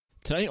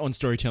Today on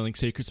Storytelling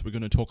Secrets, we're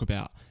going to talk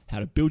about how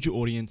to build your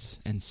audience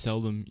and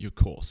sell them your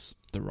course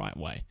the right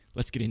way.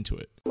 Let's get into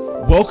it.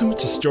 Welcome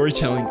to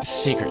Storytelling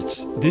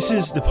Secrets. This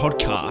is the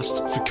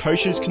podcast for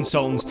coaches,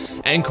 consultants,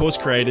 and course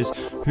creators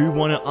who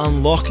want to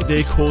unlock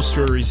their core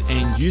stories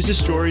and use the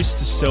stories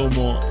to sell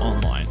more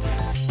online.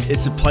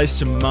 It's a place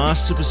to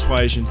master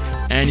persuasion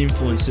and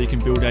influence so you can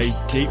build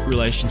a deep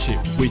relationship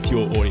with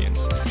your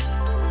audience.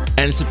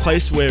 And it's a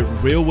place where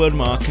real-world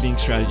marketing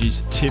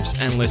strategies, tips,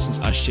 and lessons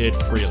are shared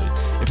freely.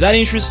 If that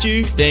interests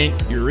you, then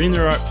you're in the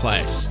right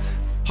place.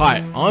 Hi,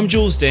 I'm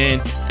Jules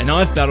Dan, and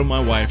I've battled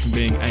my way from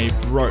being a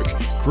broke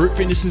group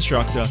fitness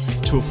instructor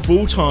to a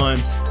full-time,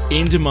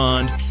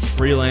 in-demand,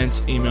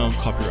 freelance email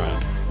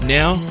copywriter.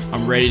 Now,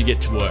 I'm ready to get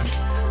to work.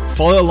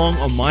 Follow along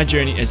on my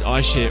journey as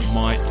I share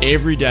my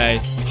everyday,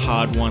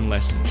 hard-won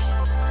lessons.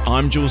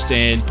 I'm Jules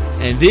Dan,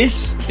 and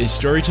this is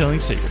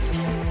Storytelling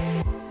Secrets.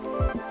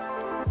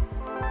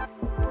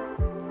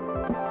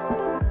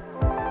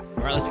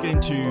 Let's get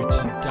into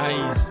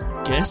today's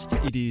guest.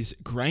 It is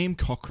Graham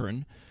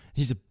Cochrane.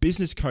 He's a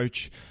business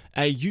coach,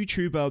 a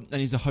YouTuber,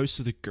 and he's a host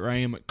of the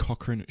Graham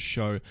Cochrane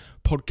Show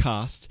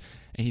podcast.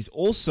 And he's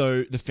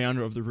also the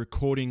founder of the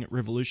Recording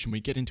Revolution. We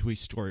get into his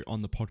story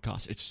on the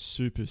podcast. It's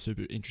super,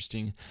 super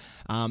interesting,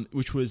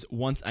 which was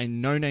once a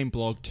no-name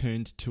blog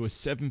turned to a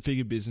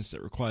seven-figure business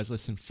that requires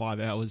less than 5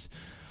 hours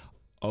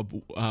of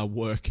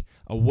work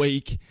a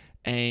week.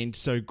 And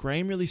so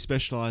Graham really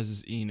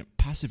specializes in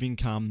passive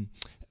income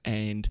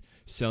and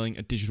selling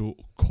a digital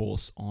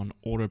course on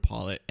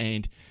autopilot.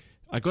 And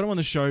I got him on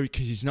the show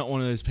because he's not one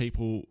of those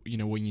people, you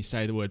know, when you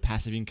say the word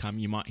passive income,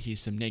 you might hear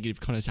some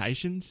negative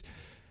connotations.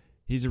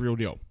 He's a real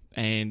deal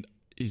and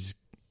he's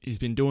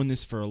been doing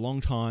this for a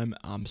long time.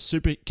 I'm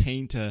super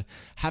keen to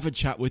have a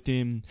chat with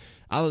him.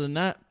 Other than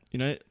that, you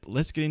know,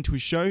 let's get into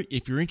his show.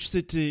 If you're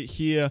interested to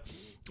hear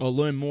or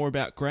learn more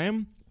about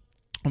Graham,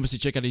 obviously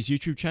check out his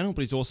YouTube channel,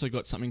 but he's also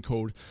got something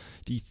called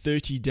the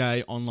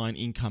 30-Day Online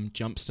Income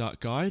Jumpstart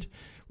Guide,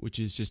 which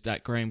is just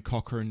at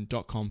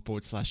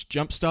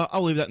grahamcochrane.com/jumpstart.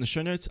 I'll leave that in the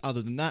show notes.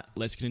 Other than that,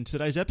 let's get into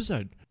today's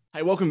episode.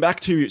 Hey, welcome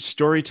back to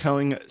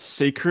Storytelling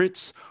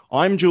Secrets.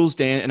 I'm Jules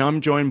Dan, and I'm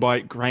joined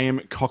by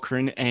Graham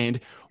Cochrane, and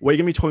we're going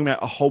to be talking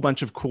about a whole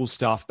bunch of cool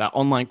stuff about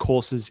online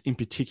courses, in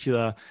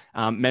particular,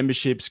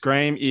 memberships.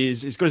 Graham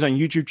he's got his own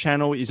YouTube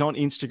channel. He's on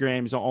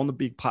Instagram. He's on the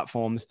big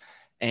platforms.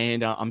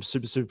 And I'm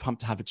super, super pumped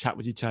to have a chat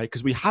with you today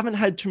because we haven't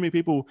had too many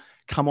people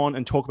come on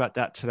and talk about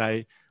that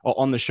today or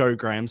on the show,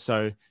 Graham.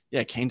 So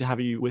yeah, keen to have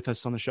you with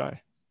us on the show.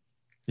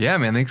 Yeah,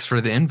 man. Thanks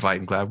for the invite.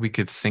 I'm glad we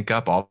could sync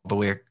up all the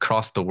way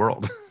across the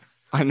world.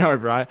 I know,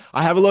 right?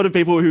 I have a lot of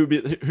people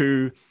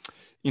who,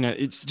 you know,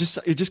 it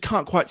just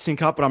can't quite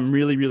sync up, but I'm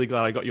really, really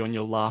glad I got you on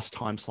your last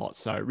time slot.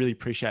 So I really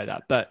appreciate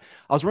that. But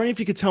I was wondering if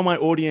you could tell my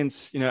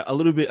audience, you know, a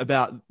little bit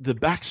about the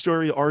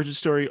backstory, origin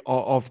story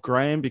of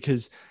Graham,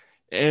 because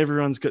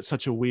everyone's got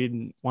such a weird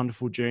and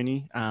wonderful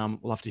journey. We'll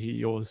love to hear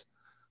yours.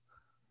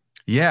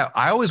 Yeah,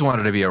 I always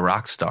wanted to be a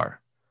rock star.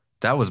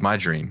 That was my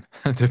dream,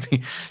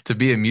 to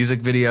be in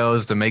music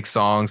videos, to make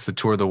songs, to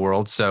tour the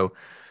world. So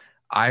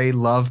I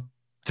love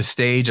the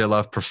stage. I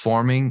love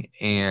performing,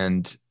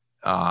 and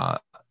I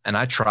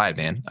tried,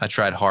 man. I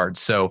tried hard.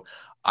 So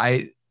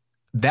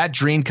that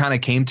dream kind of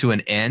came to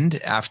an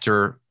end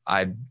after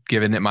I'd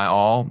given it my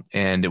all,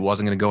 and it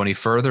wasn't going to go any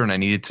further, and I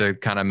needed to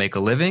kind of make a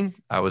living.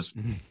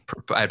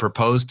 I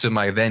proposed to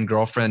my then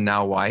girlfriend,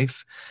 now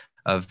wife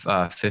of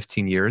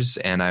 15 years,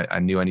 and I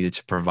knew I needed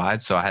to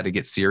provide, so I had to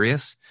get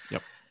serious.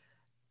 Yep.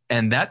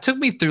 And that took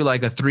me through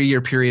like a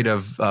 3-year period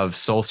of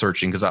soul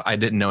searching because I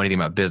didn't know anything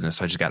about business,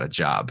 so I just got a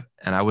job.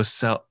 And what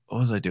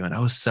was I doing? I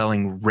was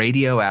selling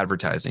radio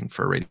advertising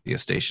for a radio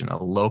station,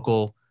 a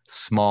local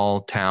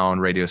small town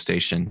radio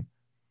station,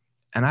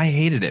 and I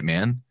hated it,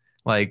 man.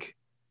 Like,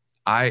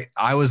 I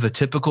was the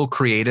typical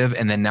creative,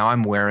 and then now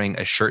I'm wearing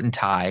a shirt and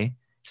tie,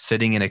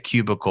 sitting in a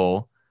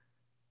cubicle,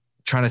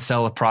 trying to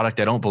sell a product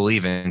I don't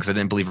believe in because I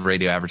didn't believe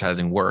radio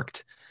advertising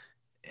worked.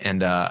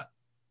 And I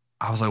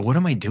was like, what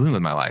am I doing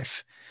with my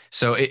life?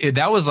 So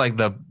that was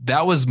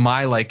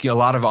my, like, a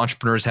lot of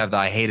entrepreneurs have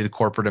I hated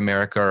corporate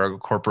America or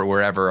corporate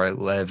wherever I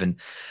live. And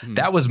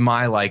that was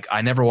my, like,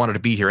 I never wanted to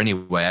be here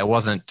anyway. It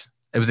was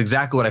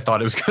exactly what I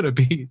thought it was going to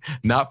be,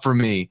 not for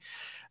me.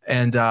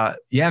 And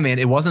yeah, man,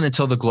 it wasn't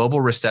until the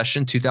global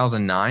recession,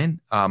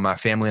 2009, my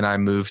wife and I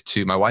moved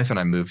to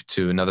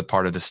another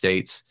part of the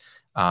States.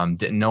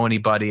 Didn't know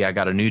anybody. I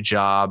got a new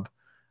job.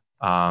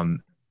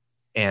 And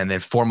then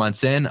 4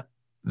 months in,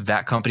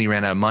 that company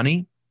ran out of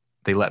money.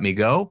 They let me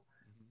go.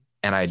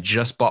 And I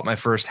just bought my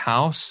first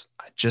house.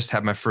 I just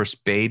had my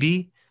first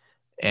baby.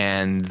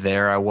 And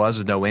there I was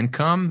with no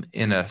income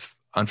in an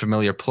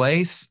unfamiliar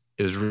place.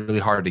 It was really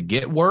hard to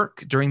get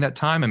work during that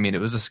time. I mean,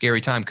 it was a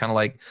scary time, kind of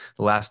like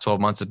the last 12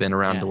 months have been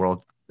around the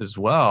world as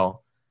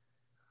well.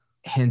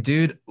 And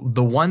dude,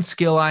 the one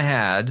skill I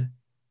had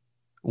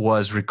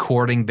was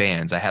recording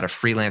bands. I had a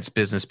freelance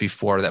business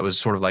before that was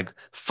sort of like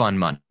fun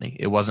money.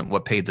 It wasn't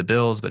what paid the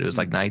bills, but it was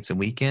like nights and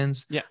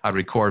weekends. Yeah. I'd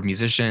record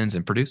musicians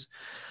and produce.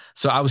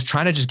 So I was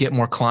trying to just get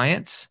more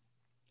clients,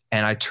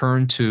 and I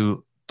turned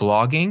to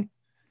blogging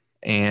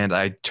and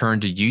I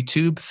turned to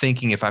YouTube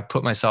thinking if I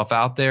put myself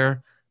out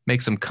there,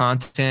 make some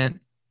content,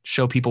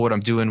 show people what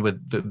I'm doing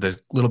with the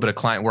little bit of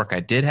client work I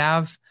did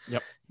have,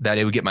 Yep. that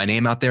it would get my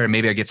name out there and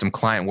maybe I get some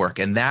client work.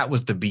 And that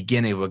was the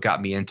beginning of what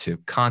got me into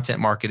content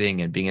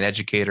marketing and being an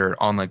educator,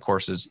 online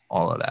courses,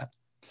 all of that.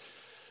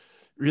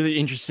 Really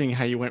interesting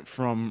how you went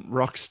from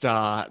rock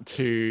star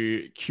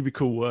to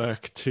cubicle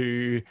work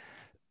to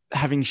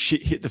having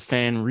shit hit the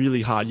fan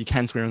really hard. You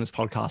can swear on this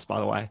podcast, by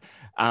the way.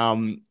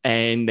 And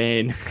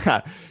then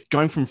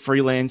going from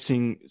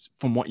freelancing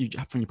from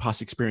your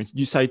past experience,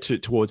 you say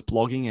towards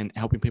blogging and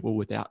helping people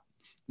with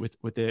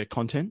their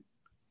content.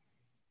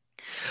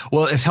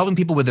 Well, it's helping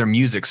people with their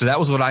music. So that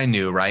was what I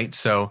knew, right?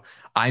 So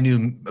I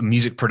knew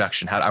music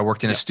production. I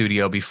worked in a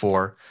studio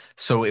before.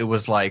 So it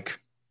was like,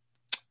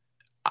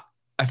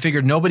 I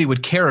figured nobody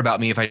would care about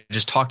me if I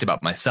just talked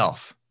about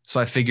myself. So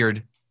I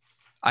figured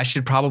I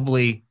should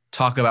probably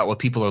talk about what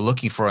people are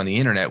looking for on the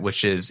internet,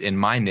 which is in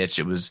my niche.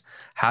 It was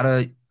how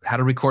to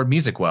record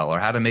music well, or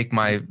how to make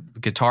my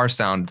guitar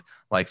sound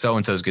like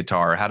so-and-so's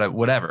guitar, or how to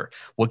whatever.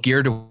 What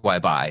gear do I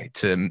buy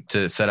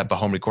to set up a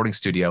home recording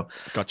studio?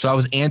 Gotcha. So I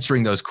was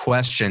answering those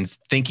questions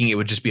thinking it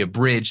would just be a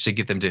bridge to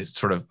get them to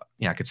sort of,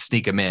 I could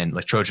sneak them in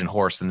like Trojan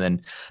horse. And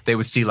then they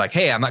would see like,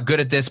 hey, I'm not good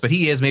at this, but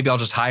he is, maybe I'll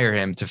just hire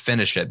him to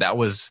finish it. That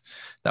was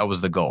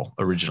the goal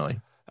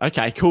originally.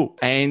 Okay, cool.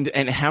 And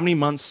how many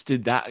months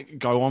did that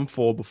go on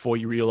for before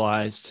you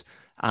realized,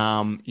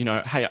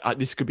 hey,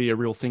 this could be a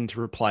real thing to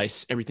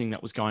replace everything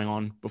that was going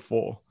on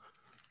before?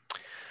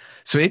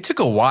 So it took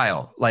a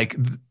while. Like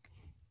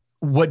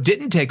what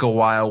didn't take a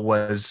while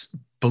was,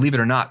 believe it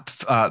or not,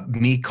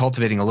 me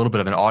cultivating a little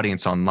bit of an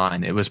audience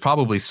online. It was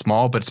probably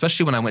small, but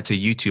especially when I went to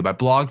YouTube, I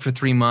blogged for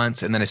 3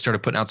 months and then I started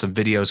putting out some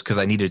videos because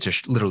I needed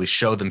to literally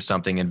show them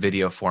something in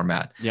video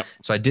format. Yep.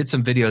 So I did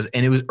some videos,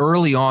 and it was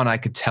early on, I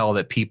could tell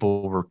that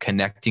people were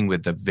connecting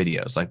with the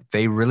videos. Like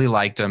they really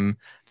liked them.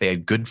 They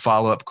had good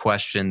follow-up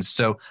questions.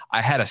 So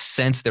I had a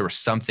sense there was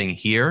something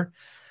here.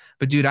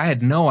 But dude, I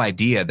had no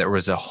idea there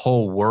was a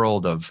whole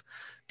world of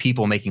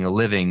people making a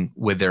living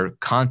with their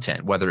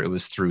content, whether it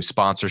was through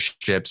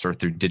sponsorships or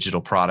through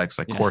digital products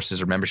like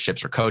courses or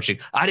memberships or coaching.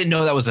 I didn't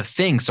know that was a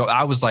thing. So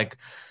I was like,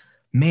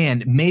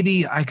 man,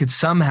 maybe I could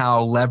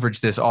somehow leverage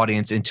this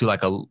audience into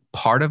like a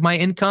part of my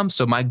income.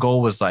 So my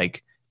goal was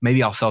like,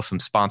 maybe I'll sell some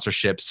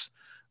sponsorships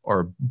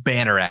or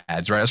banner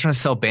ads, right? I was trying to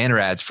sell banner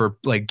ads for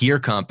like gear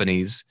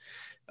companies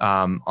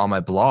on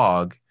my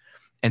blog.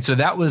 And so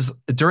that was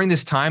during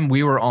this time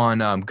we were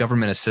on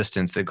government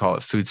assistance. They call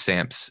it food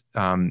stamps,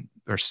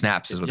 or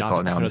SNAPs is what they call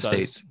it now in the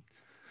States.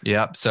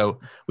 Yeah. So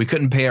we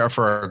couldn't pay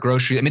for our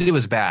groceries. I mean, it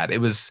was bad. It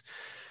was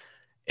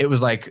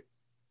like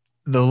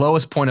the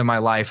lowest point of my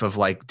life of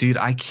like, dude,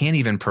 I can't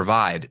even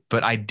provide,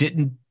 but I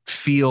didn't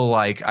feel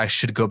like I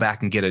should go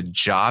back and get a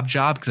job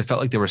because I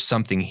felt like there was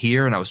something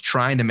here and I was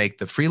trying to make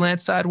the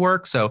freelance side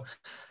work. So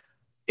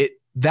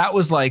that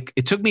was like,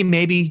 it took me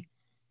maybe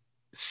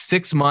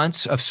 6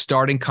 months of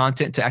starting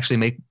content to actually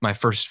make my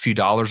first few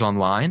dollars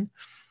online.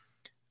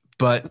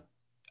 But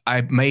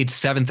I made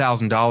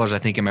 $7,000, I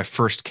think, in my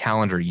first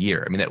calendar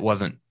year. I mean, that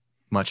wasn't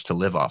much to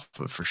live off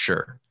of for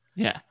sure.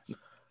 Yeah.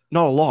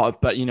 Not a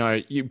lot, but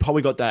you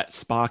probably got that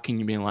spark in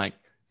you being like,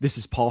 this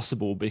is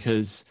possible,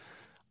 because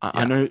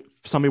I know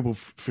some people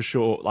for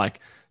sure, like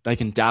they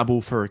can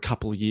dabble for a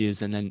couple of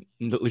years and then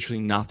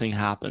literally nothing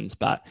happens.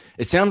 But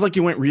it sounds like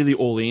you went really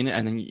all in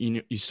and then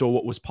you saw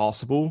what was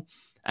possible.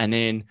 And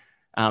then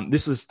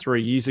this is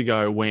 3 years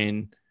ago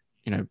when,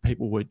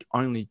 people would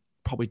only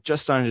probably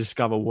just starting to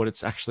discover what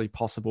it's actually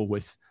possible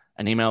with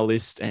an email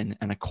list and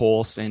a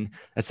course. And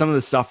that's some of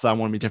the stuff that I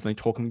want to be definitely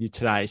talking with you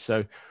today.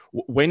 So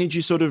when did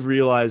you sort of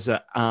realize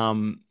that, I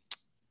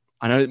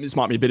know this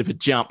might be a bit of a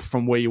jump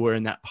from where you were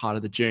in that part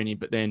of the journey,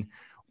 but then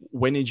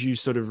when did you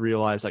sort of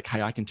realize like,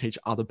 hey, I can teach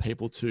other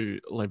people to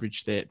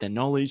leverage their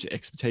knowledge,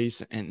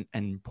 expertise,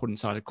 and put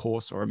inside a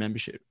course or a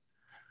membership?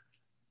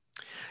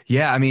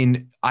 Yeah. I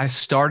mean, I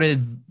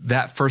started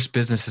that first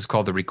business is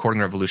called The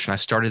Recording Revolution. I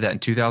started that in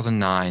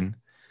 2009.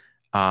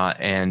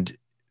 And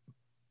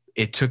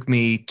it took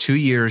me 2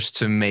 years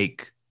to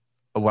make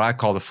what I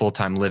call the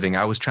full-time living.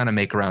 I was trying to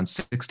make around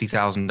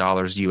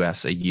 $60,000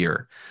 US a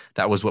year.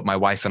 That was what my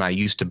wife and I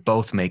used to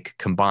both make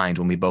combined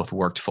when we both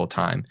worked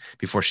full-time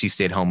before she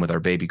stayed home with our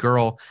baby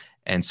girl.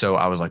 And so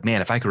I was like,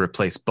 man, if I could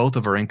replace both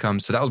of our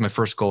incomes. So that was my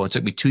first goal. It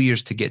took me 2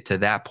 years to get to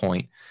that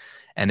point.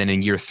 And then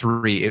in year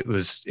 3, it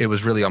was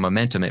really on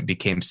momentum. It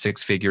became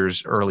 6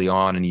 figures early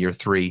on in year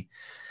 3.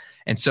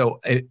 And so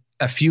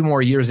a few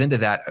more years into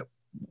that,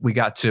 we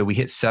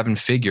hit 7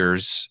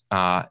 figures.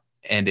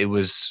 And it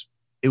was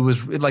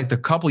like the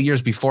couple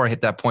years before I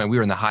hit that point, we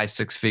were in the high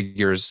 6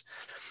 figures.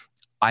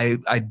 I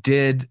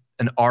did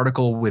an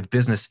article with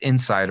Business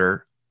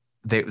Insider.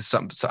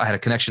 So I had a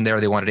connection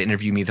there. They wanted to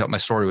interview me. They thought my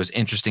story was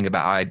interesting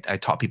about how I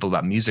taught people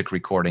about music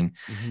recording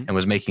and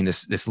was making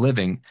this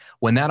living.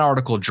 When that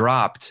article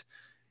dropped,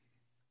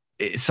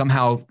 it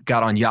somehow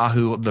got on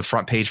Yahoo, the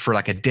front page for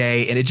like a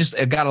day. And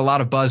it got a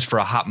lot of buzz for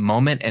a hot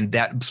moment. And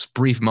that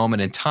brief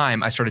moment in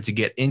time, I started to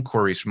get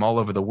inquiries from all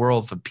over the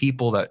world from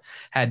people that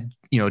had,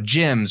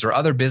 gyms or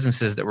other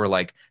businesses that were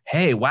like,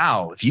 hey,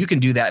 wow, if you can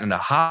do that in a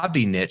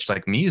hobby niche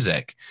like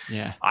music,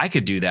 Yeah. I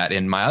could do that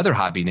in my other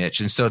hobby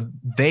niche. And so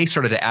they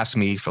started to ask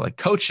me for like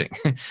coaching.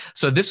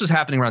 So this was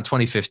happening around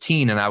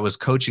 2015, and I was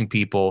coaching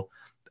people.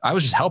 I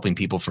was just helping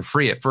people for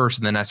free at first.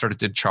 And then I started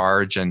to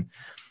charge, and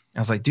I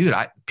was like, dude,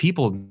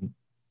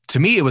 to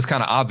me, it was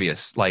kind of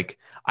obvious. Like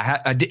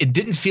it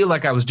didn't feel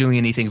like I was doing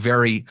anything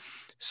very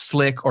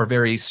slick or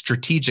very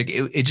strategic.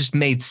 It just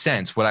made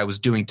sense what I was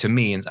doing to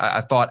me. And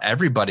I thought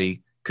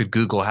everybody could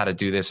Google how to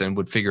do this and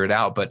would figure it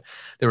out. But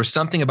there was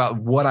something about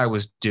what I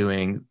was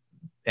doing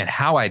and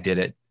how I did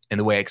it and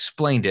the way I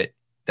explained it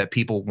that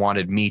people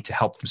wanted me to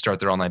help them start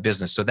their online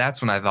business. So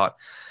that's when I thought,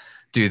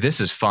 dude, this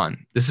is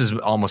fun. This is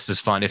almost as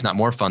fun, if not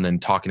more fun than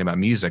talking about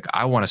music.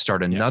 I want to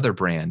start another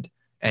brand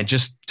and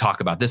just talk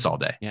about this all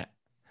day. Yeah.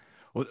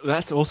 Well,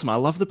 that's awesome. I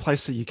love the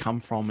place that you come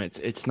from.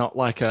 It's not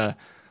like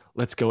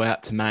let's go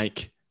out to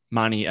make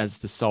money as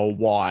the sole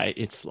why.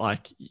 It's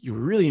like you're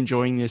really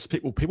enjoying this.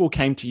 People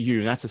came to you,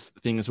 and that's a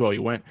thing as well.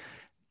 You weren't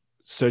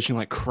searching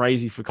like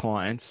crazy for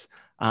clients.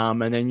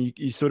 And then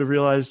you sort of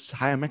realized,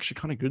 hey, I'm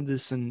actually kind of good at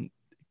this, and it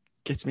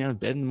gets me out of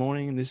bed in the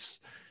morning, and this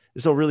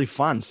is all really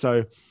fun.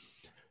 So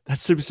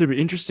that's super, super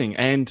interesting.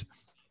 And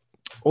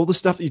all the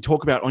stuff that you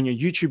talk about on your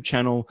YouTube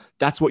channel,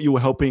 that's what you were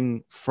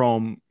helping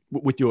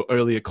with your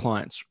earlier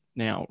clients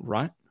now,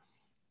 right?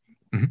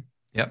 Mm-hmm.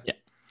 Yep. Yeah.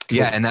 Cool.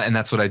 Yeah. And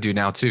that's what I do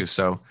now too.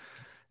 So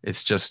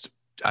it's just,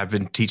 I've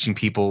been teaching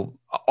people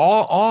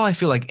all I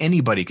feel like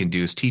anybody can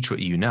do is teach what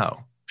you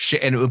know.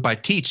 And by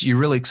teach,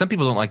 some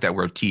people don't like that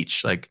word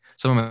teach. Like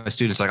some of my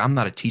students, like, I'm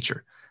not a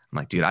teacher. I'm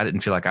like, dude, I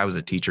didn't feel like I was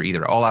a teacher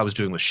either. All I was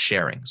doing was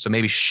sharing. So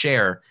maybe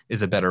share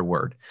is a better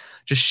word.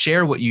 Just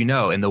share what you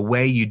know and the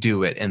way you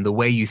do it and the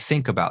way you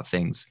think about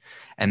things.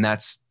 And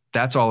that's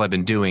all I've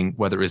been doing,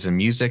 whether it was in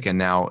music and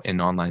now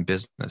in online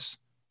business.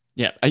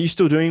 Yeah. Are you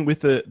still doing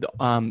with the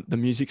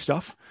music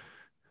stuff?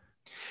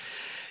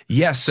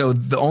 Yeah. So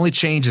the only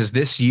change is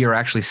this year I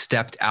actually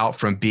stepped out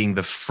from being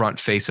the front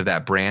face of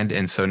that brand.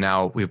 And so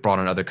now we've brought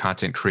on other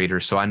content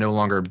creators. So I no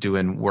longer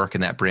doing work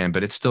in that brand,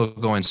 but it's still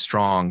going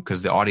strong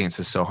because the audience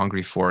is so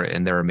hungry for it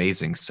and they're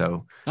amazing.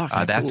 So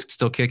that's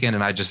still kicking.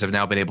 And I just have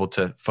now been able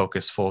to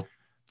focus full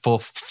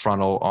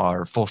frontal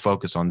or full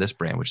focus on this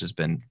brand, which has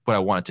been what I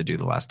wanted to do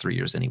the last 3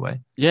 years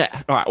anyway. Yeah.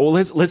 All right. Well,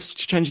 let's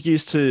change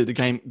gears to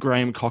the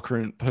Graham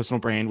Cochran personal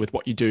brand with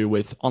what you do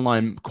with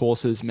online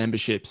courses,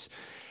 memberships.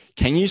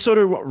 Can you sort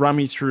of run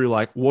me through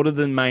like what are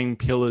the main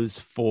pillars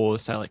for,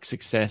 say, like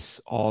success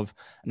of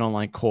an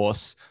online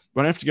course? We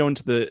don't have to go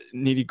into the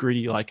nitty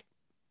gritty, like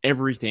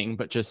everything,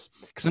 but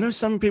just because I know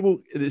some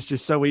people, it's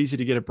just so easy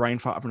to get a brain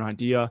fart of an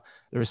idea.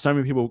 There are so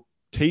many people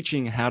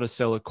teaching how to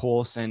sell a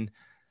course, and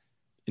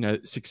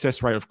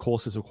success rate of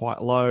courses are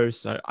quite low.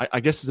 So I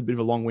guess it's a bit of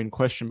a long-winded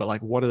question, but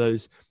like, what are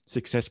those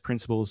success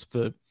principles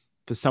for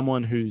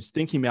someone who's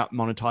thinking about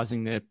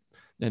monetizing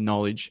their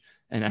knowledge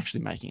and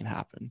actually making it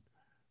happen?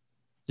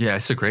 Yeah,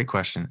 it's a great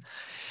question.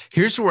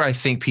 Here's where I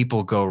think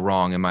people go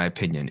wrong, in my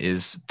opinion,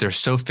 is they're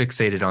so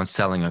fixated on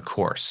selling a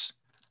course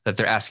that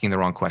they're asking the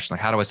wrong question.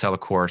 Like, how do I sell a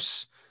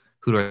course?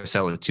 Who do I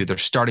sell it to? They're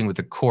starting with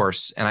the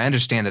course. And I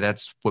understand that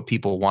that's what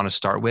people want to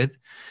start with.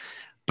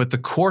 But the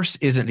course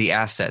isn't the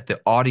asset.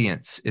 The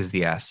audience is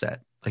the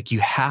asset. Like,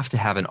 you have to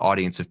have an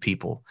audience of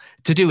people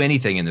to do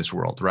anything in this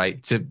world,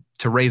 right?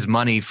 To raise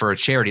money for a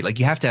charity. Like,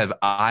 you have to have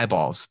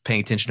eyeballs paying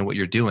attention to what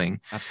you're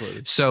doing.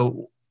 Absolutely.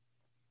 So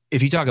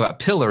if you talk about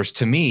pillars,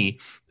 to me,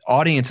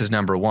 audience is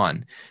number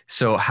one.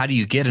 So how do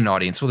you get an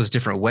audience? Well, there's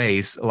different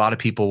ways. A lot of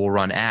people will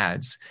run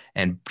ads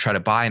and try to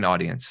buy an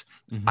audience.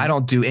 Mm-hmm. I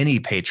don't do any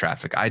paid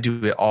traffic. I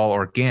do it all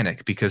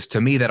organic because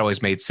to me, that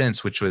always made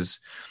sense, which was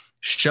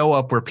show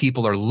up where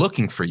people are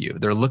looking for you.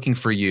 They're looking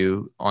for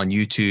you on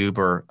YouTube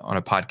or on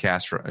a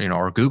podcast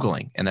or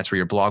Googling. And that's where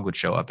your blog would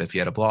show up if you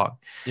had a blog.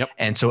 Yep.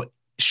 And so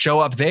show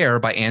up there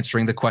by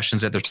answering the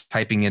questions that they're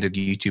typing into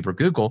YouTube or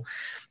Google.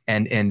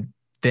 And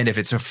then if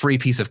it's a free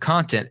piece of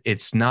content,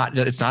 it's not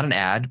an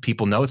ad.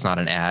 People know it's not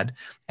an ad.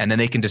 And then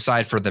they can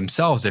decide for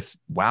themselves if,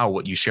 wow,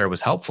 what you share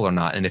was helpful or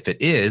not. And if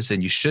it is,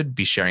 then you should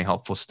be sharing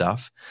helpful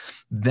stuff.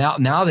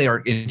 Now they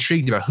are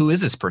intrigued about who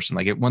is this person?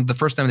 Like the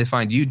first time they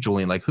find you,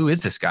 Julian, like, who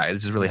is this guy?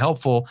 This is really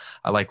helpful.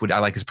 I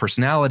like his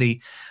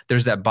personality.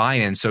 There's that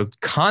buy-in. So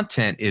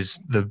content is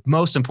the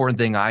most important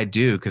thing I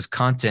do because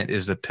content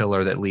is the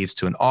pillar that leads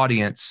to an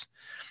audience.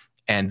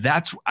 And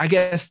that's, I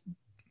guess,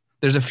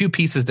 there's a few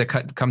pieces that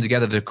come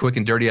together. The quick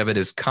and dirty of it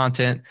is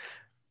content,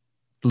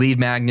 lead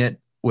magnet,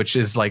 which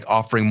is like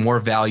offering more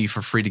value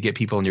for free to get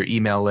people in your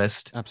email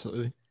list.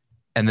 Absolutely.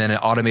 And then an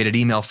automated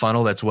email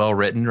funnel that's well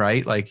written,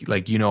 right? Like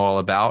all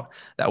about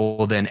that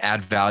will then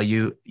add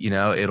value.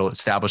 It'll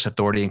establish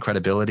authority and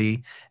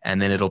credibility,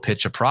 and then it'll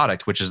pitch a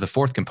product, which is the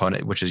fourth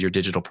component, which is your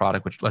digital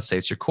product, which let's say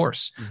it's your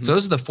course. Mm-hmm. So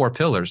those are the four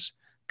pillars: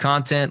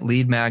 content,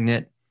 lead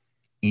magnet,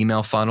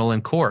 email funnel,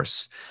 and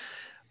course.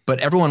 but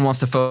everyone wants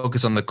to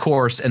focus on the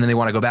course and then they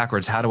want to go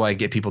backwards. How do I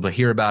get people to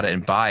hear about it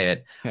and buy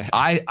it?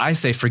 I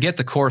say, forget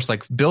the course,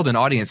 like build an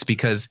audience,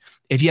 because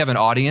if you have an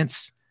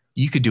audience,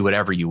 you could do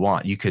whatever you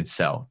want. You could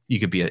sell, you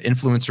could be an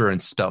influencer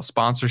and sell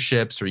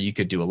sponsorships, or you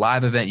could do a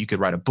live event. You could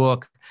write a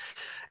book.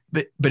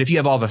 But if you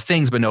have all the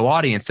things, but no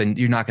audience, then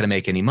you're not going to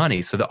make any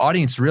money. So the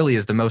audience really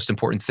is the most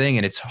important thing.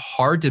 And it's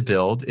hard to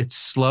build. It's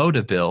slow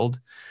to build,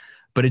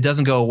 but it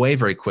doesn't go away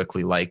very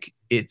quickly. Like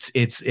it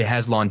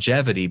has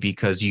longevity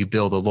because you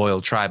build a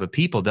loyal tribe of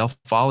people. They'll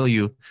follow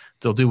you.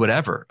 They'll do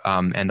whatever.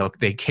 And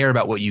they care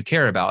about what you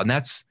care about. And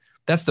that's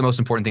the most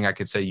important thing I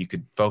could say you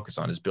could focus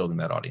on, is building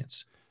that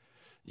audience.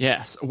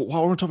 Yes.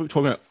 While we're talking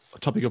about a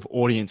topic of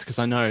audience, because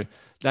I know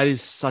that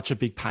is such a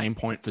big pain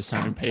point for so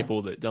many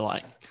people that they're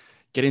like,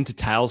 get into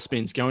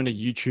tailspins, go into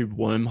YouTube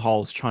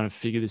wormholes, trying to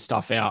figure this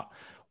stuff out.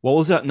 What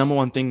was that number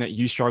one thing that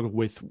you struggled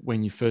with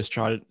when you first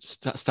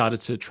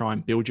started to try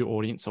and build your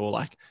audience, or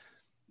like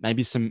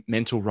maybe some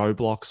mental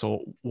roadblocks,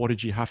 or what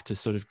did you have to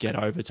sort of get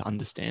over to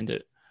understand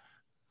it?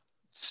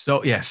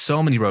 So yeah,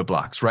 so many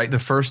roadblocks, right? The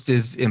first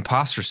is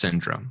imposter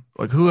syndrome.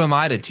 Like, who am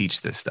I to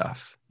teach this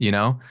stuff? You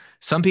know,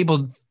 some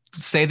people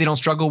say they don't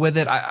struggle with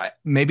it.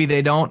 Maybe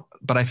they don't,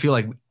 but I feel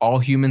like all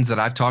humans that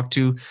I've talked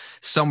to,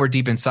 somewhere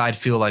deep inside,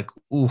 feel like,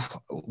 ooh,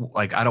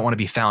 like I don't want to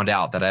be found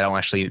out that I don't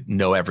actually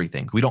know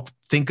everything. We don't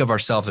think of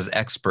ourselves as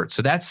experts.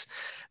 So that's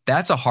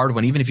a hard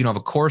one. Even if you don't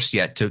have a course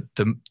yet,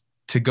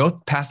 to go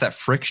past that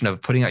friction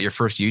of putting out your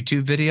first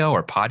YouTube video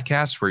or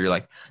podcast where you're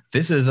like,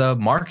 this is a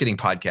marketing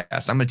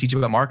podcast, I'm going to teach you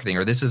about marketing,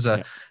 or this is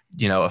a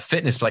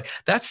fitness, like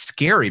that's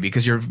scary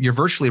because you're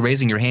virtually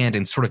raising your hand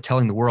and sort of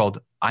telling the world,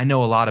 I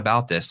know a lot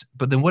about this.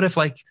 But then what if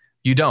like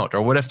you don't,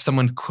 or what if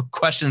someone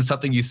questions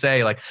something you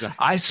say? Like,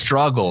 I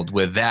struggled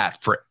with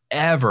that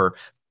forever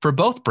for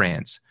both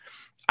brands.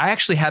 I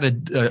actually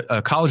had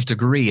a college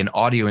degree in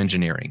audio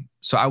engineering.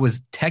 So I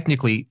was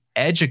technically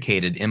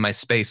educated in my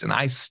space, and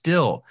I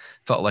still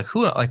felt like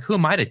who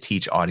am I to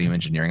teach audio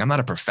engineering? I'm not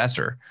a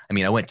professor. I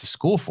mean, I went to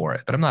school for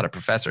it, but I'm not a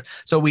professor.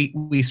 So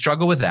we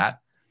struggle with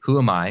that. Who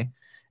am I?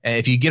 And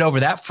if you get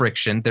over that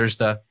friction, there's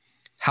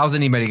how's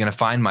anybody going to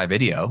find my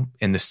video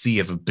in the sea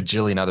of a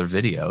bajillion other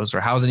videos?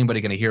 Or how's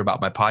anybody going to hear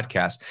about my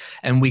podcast?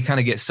 And we kind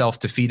of get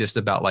self-defeatist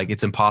about like,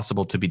 it's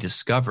impossible to be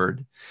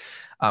discovered,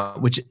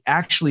 which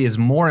actually is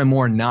more and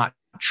more not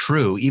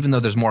true. Even though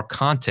there's more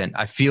content,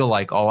 I feel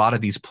like a lot of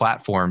these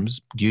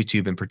platforms,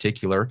 YouTube in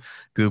particular,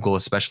 Google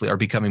especially, are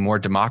becoming more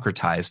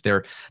democratized.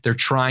 They're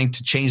trying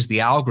to change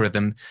the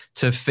algorithm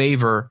to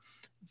favor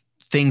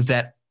things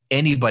that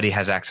anybody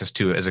has access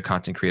to as a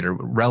content creator.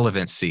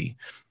 Relevancy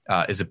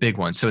is a big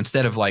one. So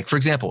instead of like, for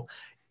example,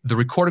 the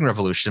Recording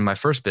Revolution, my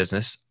first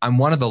business, I'm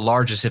one of the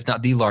largest, if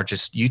not the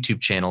largest, YouTube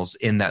channels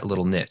in that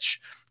little niche.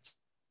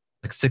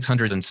 Like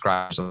 600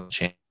 subscribers on the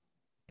channel.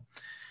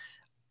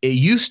 It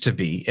used to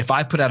be, if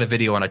I put out a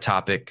video on a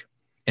topic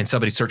and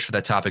somebody searched for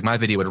that topic, my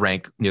video would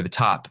rank near the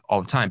top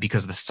all the time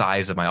because of the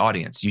size of my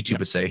audience. YouTube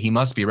would say, he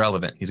must be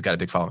relevant. He's got a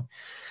big following.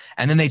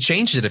 And then they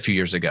changed it a few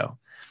years ago.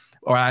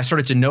 Or I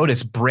started to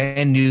notice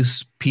brand new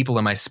people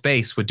in my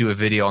space would do a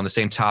video on the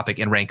same topic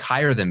and rank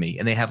higher than me.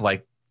 And they have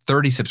like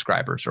 30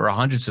 subscribers or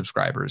 100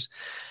 subscribers.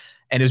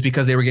 And it was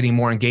because they were getting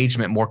more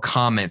engagement, more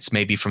comments,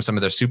 maybe from some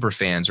of their super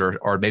fans,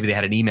 or maybe they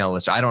had an email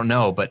list. I don't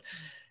know, but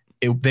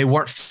they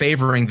weren't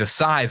favoring the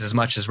size as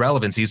much as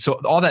relevancy. So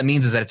all that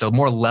means is that it's a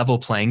more level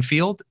playing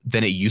field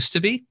than it used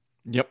to be.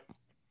 Yep.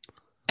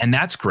 And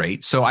that's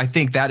great. So I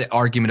think that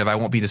argument of I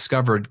won't be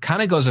discovered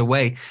kind of goes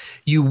away.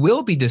 You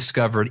will be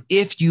discovered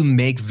if you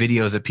make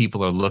videos that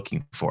people are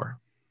looking for.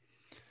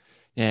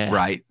 Yeah.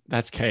 Right.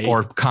 That's key.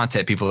 Or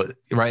content people,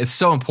 right? It's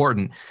so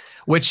important,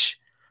 which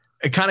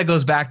it kind of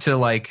goes back to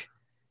like,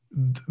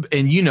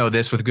 and you know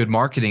this with good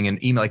marketing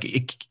and email,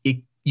 like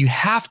you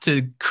have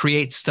to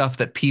create stuff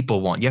that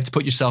people want. You have to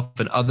put yourself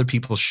in other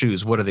people's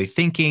shoes. What are they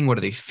thinking? What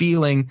are they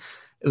feeling?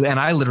 And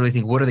I literally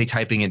think, what are they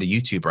typing into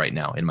YouTube right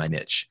now in my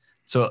niche?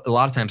 So a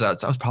lot of times I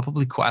was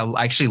probably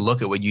I actually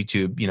look at what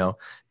YouTube,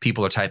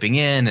 people are typing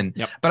in,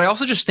 but I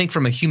also just think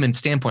from a human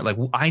standpoint, like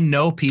I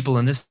know people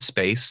in this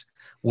space.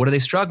 What are they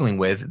struggling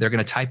with? They're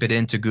going to type it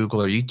into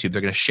Google or YouTube.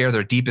 They're going to share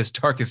their deepest,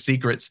 darkest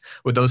secrets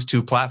with those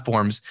two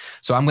platforms.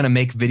 So I'm going to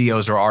make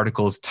videos or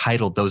articles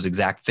titled those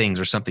exact things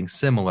or something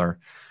similar,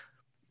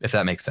 if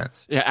that makes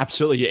sense. Yeah,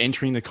 absolutely. You're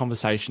entering the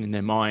conversation in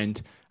their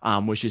mind,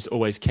 which is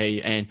always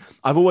key. And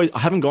I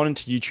haven't gone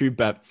into YouTube,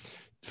 but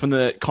from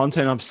the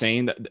content I've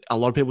seen, that a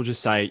lot of people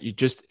just say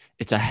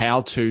it's a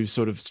how-to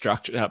sort of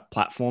structure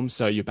platform.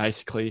 So you're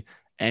basically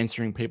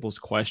answering people's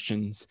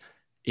questions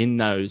in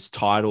those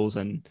titles,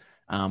 and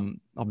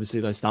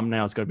obviously those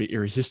thumbnails got to be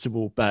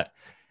irresistible. But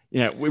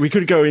we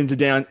could go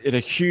down in a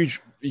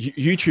huge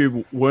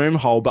YouTube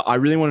wormhole, but I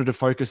really wanted to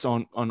focus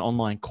on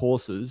online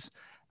courses.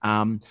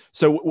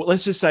 So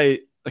let's just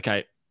say,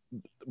 okay,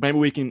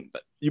 maybe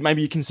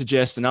you can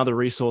suggest another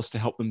resource to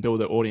help them build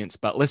their audience.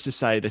 But let's just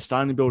say they're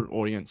starting to build an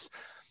audience.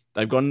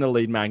 They've gotten the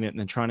lead magnet and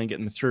they're trying to get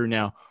them through.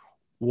 Now,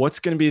 what's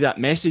going to be that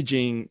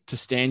messaging to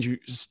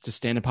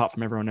stand apart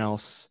from everyone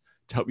else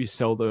to help you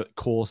sell the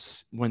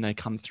course when they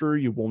come through?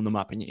 You warm them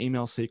up in your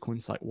email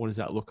sequence. Like, what does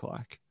that look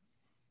like?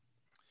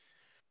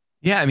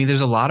 Yeah, I mean,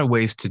 there's a lot of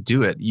ways to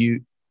do it.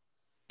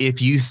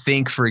 If you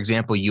think, for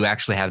example, you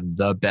actually have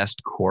the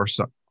best course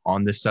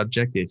on this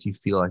subject, if you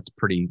feel like it's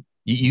pretty,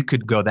 you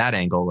could go that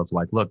angle of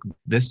like, look,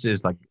 this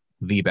is like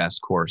the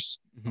best course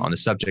on the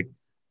subject.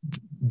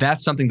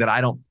 That's something that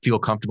I don't feel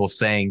comfortable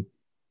saying,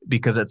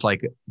 because it's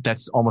like,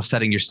 that's almost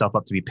setting yourself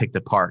up to be picked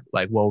apart.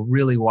 Like, well,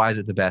 really, why is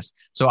it the best?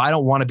 So I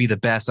don't want to be the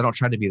best. I don't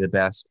try to be the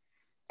best.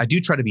 I do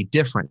try to be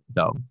different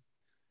though.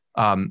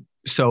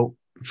 So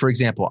for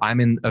example, I'm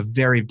in a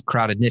very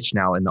crowded niche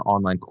now in the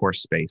online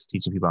course space,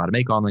 teaching people how to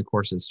make online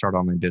courses, start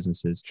online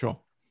businesses. Sure.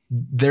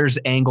 There's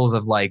angles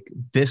of like,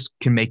 this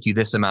can make you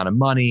this amount of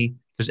money.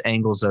 There's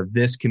angles of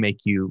this can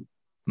make you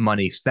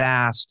money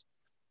fast.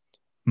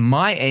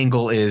 My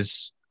angle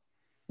is,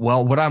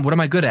 well, what am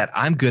I good at?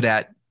 I'm good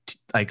at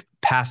like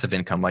passive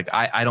income. Like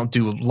I don't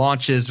do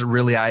launches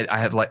really. I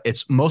have like,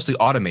 it's mostly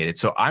automated.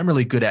 So I'm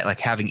really good at like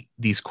having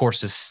these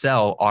courses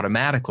sell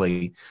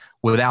automatically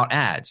without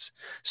ads.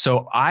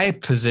 So I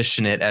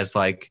position it as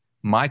like,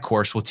 my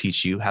course will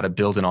teach you how to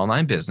build an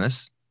online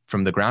business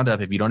from the ground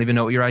up. If you don't even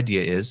know what your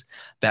idea is,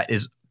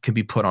 can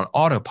be put on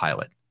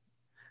autopilot.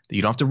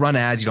 You don't have to run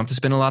ads. You don't have to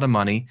spend a lot of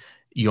money.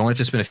 You only have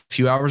to spend a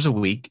few hours a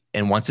week.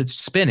 And once it's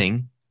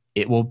spinning,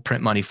 it will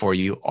print money for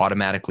you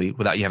automatically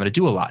without you having to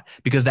do a lot,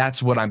 because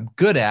that's what I'm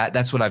good at.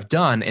 That's what I've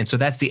done. And so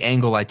that's the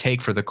angle I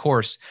take for the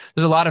course.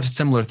 There's a lot of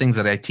similar things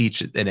that I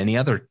teach at any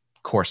other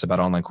course about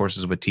online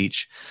courses would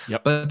teach,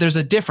 but there's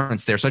a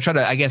difference there. So I try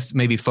to, I guess,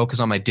 maybe focus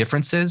on my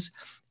differences.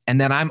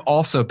 And then I'm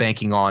also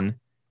banking on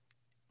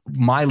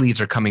my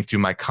leads are coming through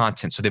my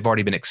content. So they've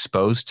already been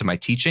exposed to my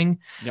teaching.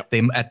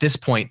 At this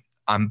point,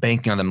 I'm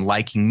banking on them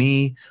liking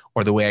me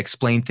or the way I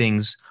explain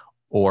things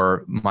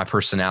or my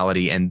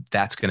personality. And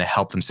that's going to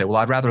help them say, well,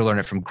 I'd rather learn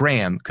it from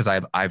Graham because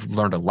I've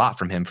learned a lot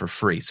from him for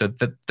free. So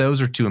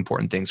those are two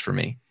important things for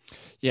me.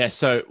 Yeah.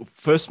 So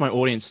first, my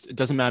audience, it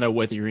doesn't matter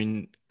whether you're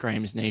in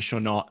Graham's niche or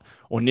not,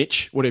 or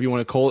niche, whatever you want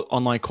to call it,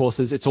 online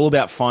courses. It's all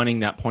about finding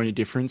that point of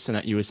difference and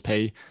that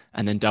USP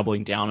and then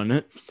doubling down on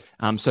it.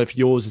 So if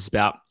yours is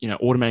about,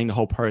 automating the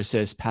whole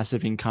process,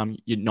 passive income,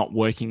 you're not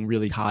working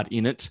really hard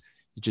in it.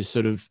 You're just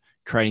sort of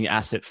creating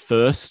asset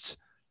first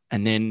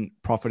and then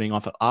profiting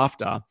off it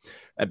after.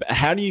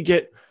 How do you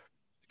get,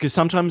 because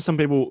sometimes some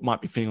people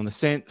might be feeling on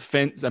the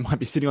fence, they might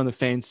be sitting on the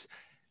fence,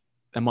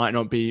 they might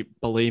not be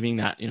believing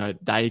that,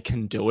 they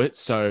can do it.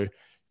 So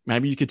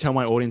maybe you could tell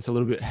my audience a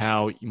little bit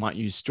how you might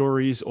use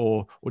stories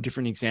or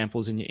different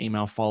examples in your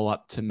email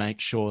follow-up to make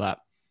sure that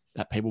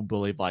people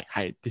believe like,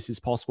 hey, this is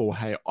possible. Or,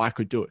 hey, I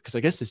could do it. Because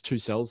I guess there's two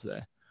cells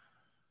there.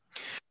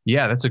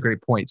 Yeah, that's a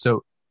great point.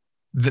 So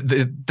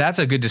that's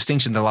a good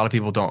distinction that a lot of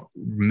people don't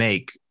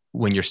make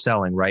when you're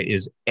selling, right?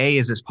 Is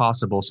it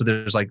possible? So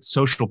there's like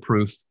social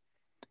proof,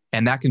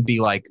 and that can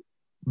be like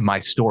my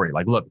story.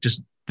 Like, look,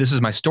 this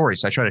is my story.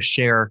 So I try to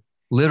share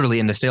literally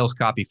in the sales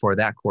copy for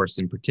that course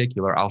in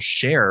particular. I'll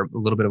share a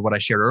little bit of what I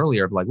shared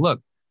earlier of like, look,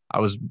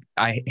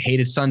 I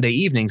hated Sunday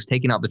evenings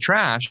taking out the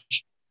trash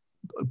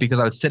because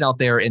I would sit out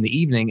there in the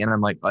evening and I'm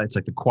like, it's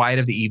like the quiet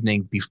of the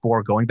evening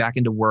before going back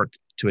into work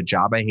to a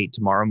job I hate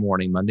tomorrow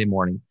morning, Monday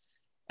morning.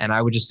 And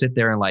I would just sit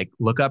there and like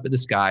look up at the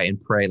sky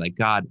and pray like,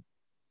 God,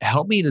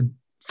 help me to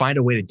find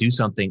a way to do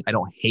something I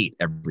don't hate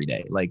every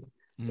day. Like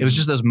it was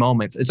just those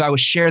moments. And so I would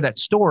share that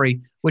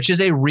story, which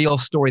is a real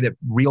story that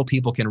real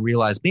people can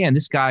realize, man,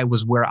 this guy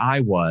was where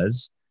I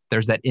was.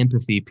 There's that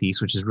empathy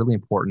piece, which is really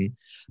important.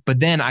 But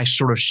then I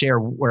sort of share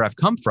where I've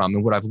come from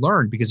and what I've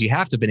learned, because you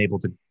have to have been able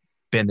to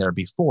been there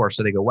before.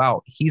 So they go,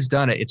 wow, he's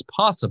done it. It's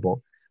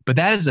possible. But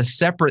that is a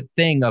separate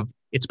thing of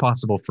it's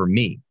possible for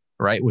me,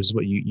 right? Which is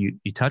what you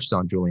touched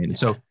on, Julian. And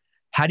so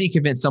how do you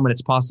convince someone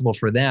it's possible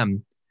for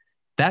them?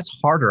 That's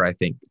harder, I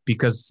think,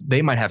 because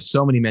they might have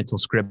so many mental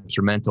scripts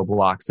or mental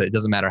blocks that it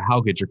doesn't matter how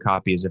good your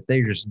copy is. If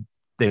they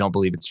don't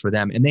believe it's for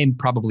them, and they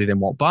probably then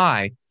won't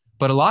buy.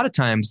 But a lot of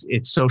times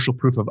it's social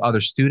proof of other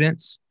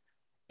students.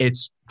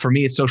 For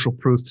me, it's social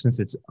proof since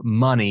it's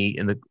money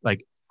and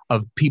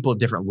of people at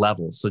different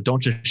levels. So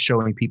don't just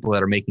showing people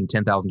that are making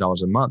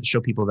 $10,000 a month,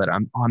 show people that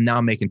I'm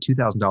now making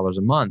 $2,000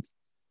 a month,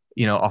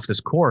 off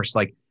this course.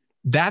 Like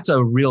that's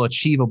a real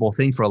achievable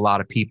thing for a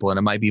lot of people. And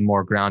it might be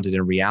more grounded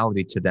in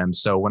reality to them.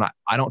 So when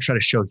I don't try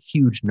to show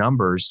huge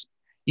numbers,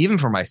 even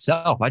for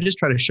myself, I just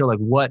try to show like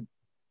what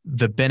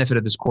the benefit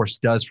of this course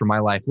does for my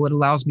life. Well, it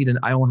allows me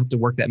I don't have to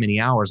work that many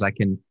hours. I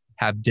can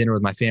have dinner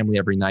with my family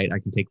every night. I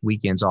can take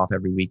weekends off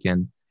every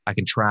weekend. I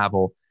can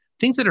travel,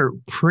 things that are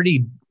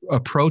pretty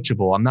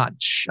approachable. I'm not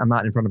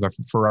in front of a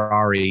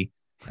Ferrari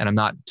and I'm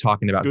not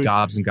talking about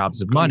gobs and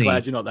gobs of money. I'm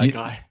glad you're not that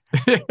guy.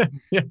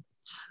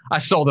 I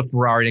sold a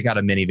Ferrari and I got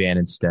a minivan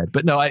instead.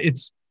 But no,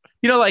 it's,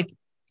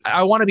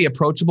 I want to be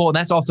approachable. And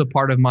that's also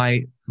part of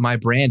my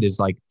brand is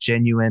like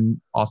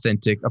genuine,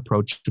 authentic,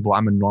 approachable.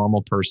 I'm a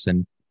normal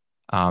person.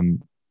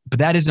 But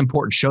that is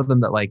important. Show them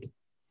that like,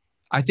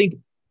 I think,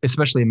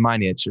 especially in my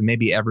niche, and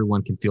maybe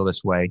everyone can feel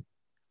this way.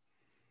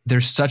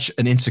 There's such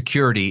an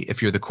insecurity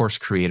if you're the course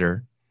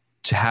creator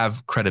to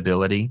have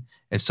credibility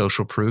and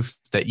social proof,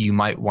 that you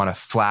might want to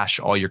flash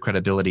all your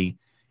credibility,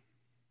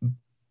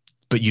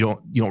 but you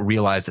don't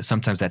realize that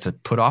sometimes that's a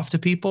put off to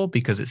people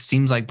because it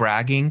seems like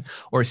bragging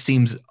or it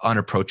seems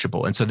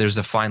unapproachable. And so there's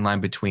a fine line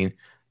between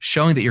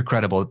showing that you're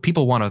credible.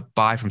 People want to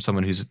buy from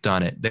someone who's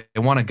done it. They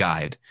want a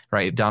guide,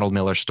 right? Donald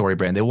Miller story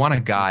brand. They want a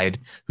guide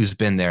who's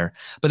been there,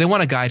 but they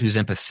want a guide who's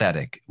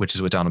empathetic, which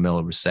is what Donald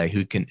Miller would say,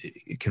 who can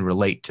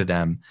relate to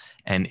them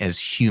and as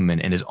human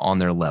and is on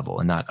their level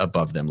and not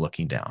above them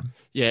looking down.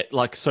 Yeah,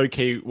 like so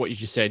key what you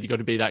just said. You got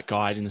to be that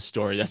guide in the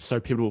story. That's so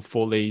pivotal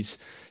for these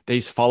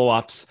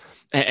follow-ups.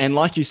 And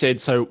like you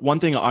said, so one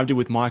thing I do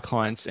with my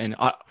clients, and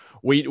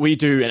we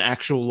do an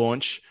actual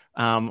launch,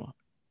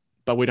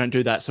 but we don't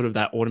do that sort of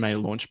that automated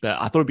launch.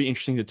 But I thought it'd be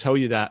interesting to tell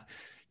you that,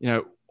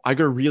 I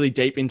go really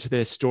deep into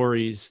their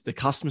stories, the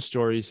customer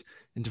stories,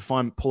 and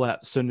to pull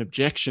out certain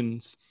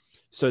objections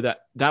so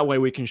that way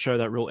we can show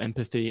that real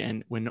empathy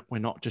and we're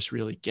not just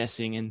really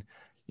guessing. And,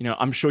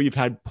 I'm sure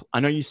I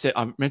know you said,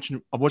 I've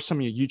watched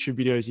some of your YouTube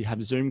videos, you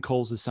have Zoom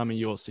calls with some of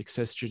your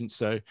success students.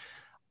 So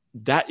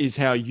that is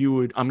how you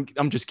would,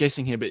 I'm just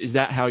guessing here, but is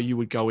that how you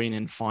would go in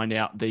and find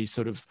out these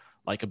sort of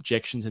like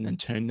objections and then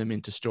turn them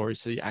into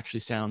stories so you actually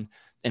sound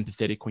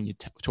empathetic when you're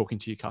talking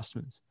to your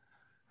customers?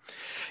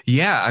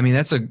 Yeah. I mean,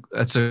 that's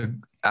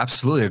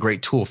absolutely a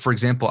great tool. For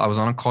example, I was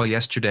on a call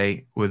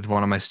yesterday with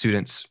one of my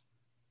students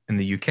in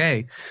the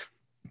UK,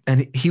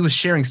 and he was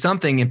sharing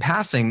something in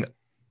passing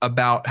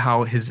about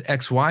how his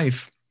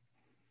ex-wife,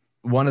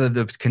 one of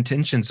the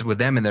contentions with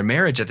them in their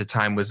marriage at the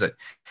time was that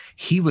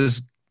he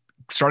was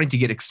starting to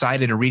get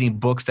excited and reading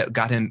books that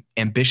got him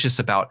ambitious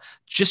about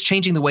just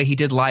changing the way he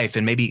did life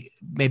and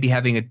maybe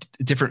having a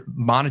different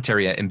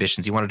monetary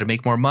ambitions. He wanted to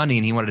make more money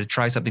and he wanted to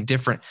try something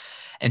different.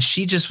 And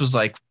she just was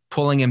like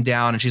pulling him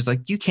down. And she's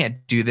like, you can't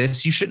do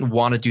this. You shouldn't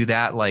want to do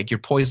that. Like, you're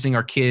poisoning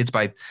our kids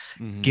by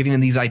giving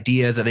them these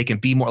ideas that they can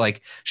be more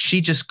like.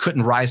 She just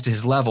couldn't rise to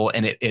his level,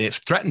 and it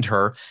threatened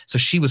her. So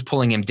she was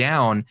pulling him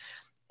down.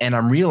 And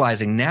I'm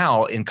realizing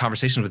now in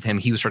conversations with him,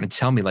 he was starting to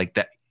tell me like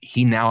that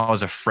he now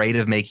is afraid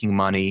of making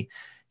money.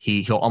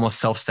 He'll almost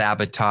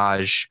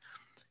self-sabotage.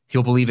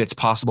 He'll believe it's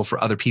possible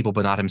for other people,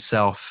 but not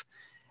himself.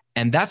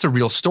 And that's a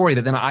real story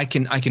that then I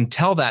can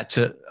tell that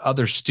to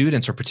other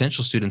students or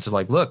potential students of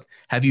like, look,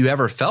 have you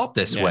ever felt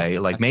this way?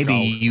 Like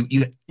maybe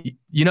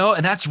you know,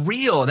 and that's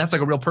real. And that's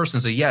like a real person.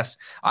 So yes,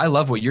 I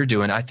love what you're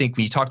doing. I think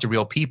when you talk to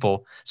real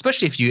people,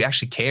 especially if you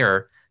actually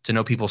care to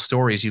know people's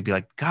stories, you'd be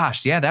like,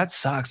 gosh, yeah, that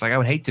sucks. Like I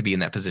would hate to be in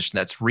that position.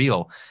 That's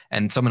real.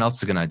 And someone else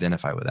is going to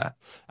identify with that.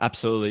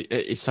 Absolutely.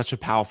 It's such a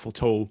powerful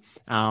tool.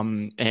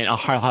 And I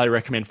highly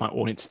recommend for my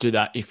audience to do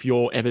that. If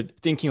you're ever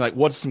thinking like,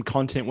 what's some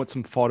content, what's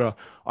some fodder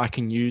I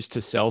can use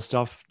to sell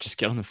stuff, just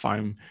get on the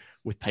phone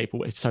with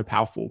people. It's so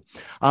powerful.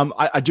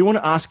 I do want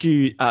to ask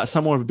you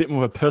somewhat of a bit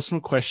more of a personal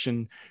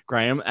question,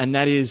 Graham. And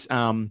that is,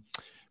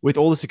 with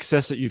all the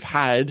success that you've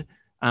had,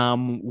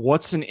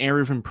 what's an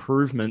area of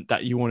improvement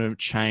that you want to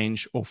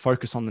change or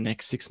focus on the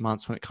next 6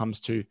 months when it comes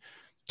to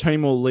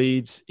turning more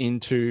leads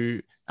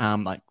into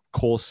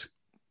into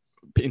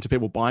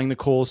people buying the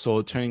course,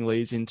 or turning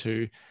leads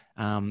into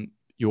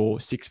your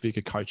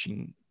six-figure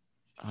coaching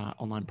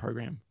online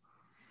program?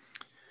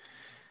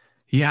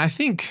 Yeah, I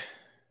think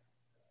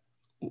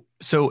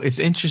so. It's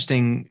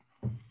interesting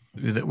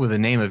with the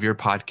name of your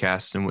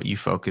podcast and what you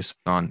focus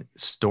on,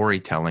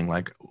 storytelling.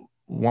 Like,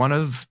 one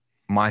of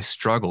my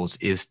struggles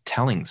is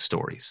telling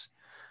stories.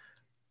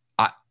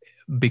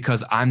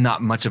 Because I'm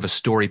not much of a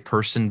story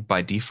person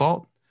by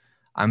default.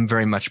 I'm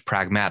very much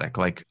pragmatic.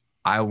 Like,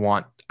 I don't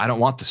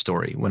want the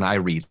story when I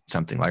read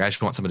something. Like, I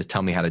just want someone to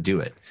tell me how to do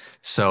it.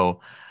 So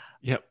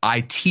yep.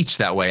 I teach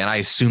that way, and I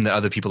assume that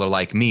other people are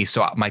like me.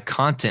 So my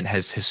content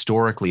has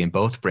historically in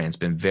both brands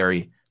been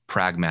very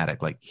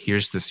pragmatic. Like,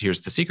 here's the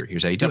secret.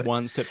 Here's how you do it. Step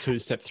 1, step 2,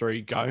 step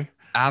 3, go.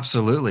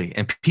 Absolutely.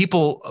 And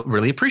people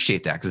really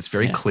appreciate that because it's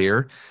very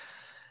clear.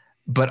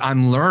 But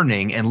I'm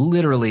learning, and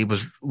literally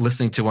was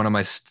listening to one of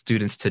my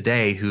students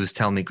today who's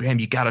telling me, Graham,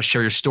 you got to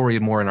share your story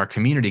more in our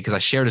community. Because I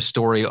shared a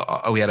story.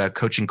 We had a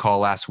coaching call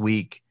last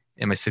week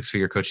in my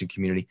six-figure coaching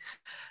community.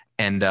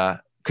 And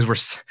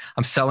because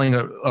I'm selling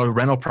a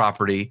rental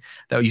property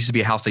that used to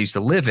be a house I used to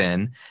live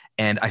in.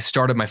 And I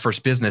started my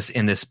first business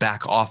in this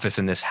back office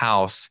in this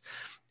house.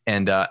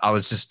 And I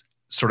was just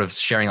sort of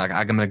sharing, like,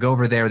 I'm going to go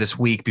over there this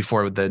week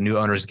before the new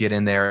owners get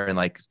in there and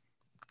like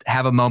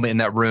have a moment in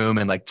that room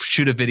and like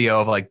shoot a video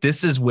of like,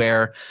 this is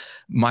where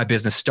my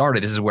business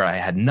started. This is where I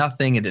had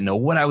nothing and didn't know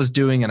what I was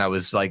doing. And I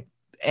was like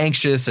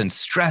anxious and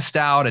stressed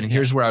out. And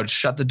here's where I would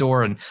shut the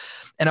door. And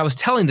I was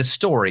telling the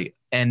story.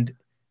 And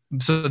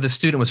so the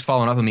student was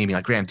following up with me and being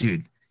like, Graham,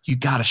 dude, you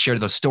got to share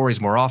those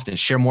stories more often,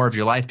 share more of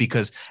your life,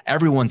 because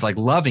everyone's like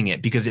loving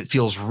it because it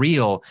feels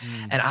real.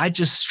 And I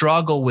just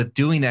struggle with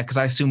doing that because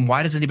I assume,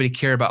 why does anybody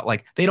care about,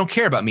 like, they don't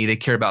care about me. They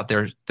care about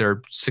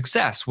their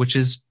success, which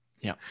is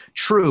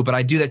true. But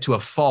I do that to a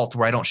fault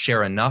where I don't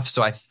share enough.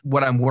 So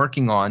what I'm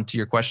working on, to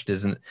your question,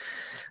 is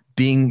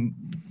being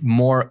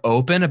more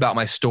open about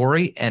my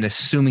story and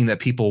assuming that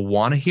people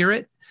want to hear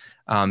it.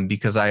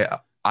 Because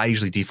I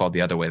usually default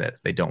the other way, that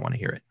they don't want to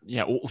hear it.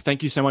 Yeah. Well,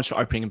 thank you so much for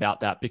opening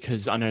about that,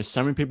 because I know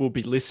so many people will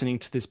be listening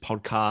to this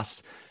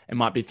podcast and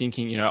might be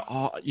thinking,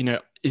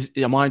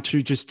 am I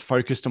too just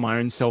focused on my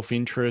own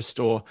self-interest,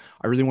 or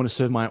I really want to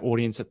serve my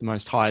audience at the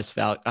most highest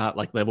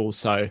level.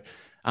 So,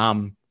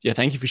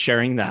 thank you for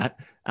sharing that.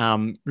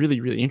 Really,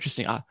 really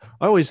interesting. I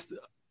always,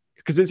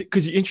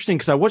 because you're interesting,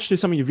 because I watched through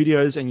some of your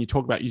videos and you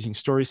talk about using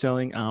story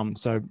selling.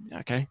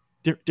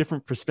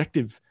 Different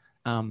perspective,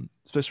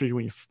 especially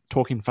when you're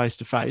talking face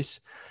to face.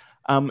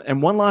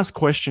 And one last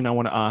question I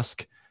want to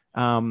ask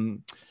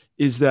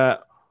is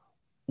that,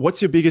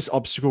 what's your biggest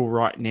obstacle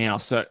right now?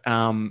 So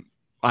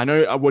I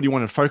know what you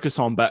want to focus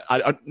on, but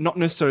I not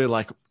necessarily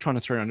like trying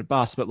to throw you on the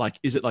bus, but like,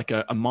 is it like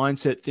a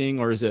mindset thing,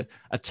 or is it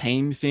a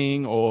team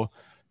thing, or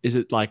is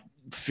it like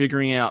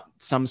figuring out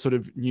some sort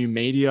of new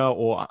media?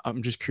 Or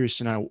I'm just curious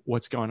to know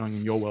what's going on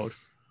in your world.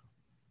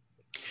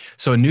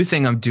 So a new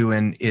thing I'm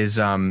doing is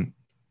I'm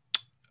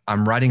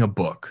writing a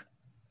book.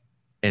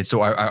 And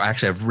so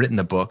I've written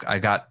the book. I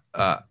got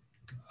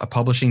a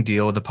publishing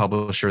deal with the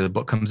publisher. The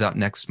book comes out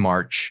next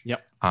March.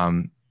 Yep.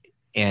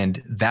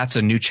 And that's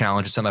a new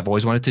challenge. It's something I've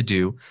always wanted to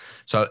do.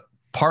 So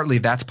partly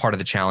that's part of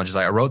the challenge, is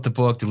I wrote the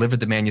book,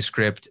 delivered the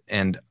manuscript,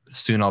 and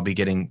soon I'll be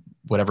getting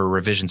whatever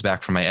revisions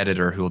back from my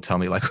editor, who will tell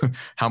me like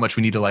how much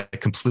we need to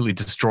like completely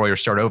destroy or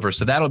start over.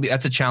 So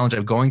that's a challenge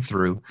I'm going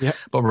through. Yep.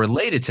 But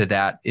related to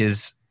that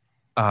is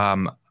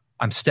I'm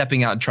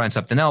stepping out and trying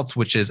something else,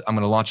 which is I'm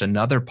going to launch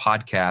another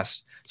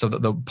podcast. So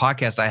the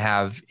podcast I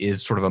have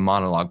is sort of a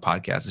monologue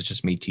podcast. It's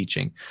just me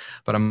teaching,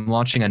 but I'm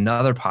launching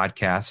another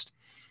podcast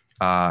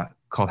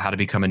called How to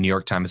Become a New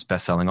York Times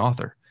Bestselling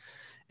Author.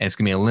 And it's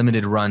going to be a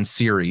limited run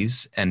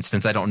series. And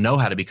since I don't know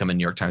how to become a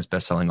New York Times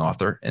bestselling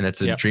author, and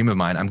it's a dream of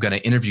mine, I'm going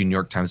to interview New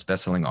York Times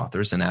bestselling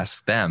authors and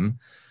ask them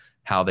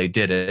how they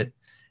did it.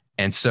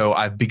 And so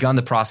I've begun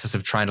the process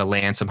of trying to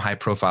land some high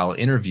profile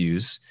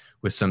interviews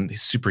with some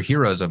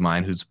superheroes of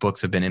mine whose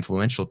books have been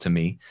influential to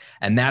me.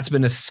 And that's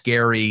been a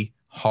scary,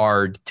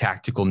 hard,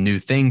 tactical new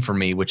thing for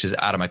me, which is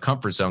out of my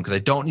comfort zone, because I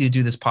don't need to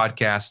do this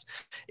podcast.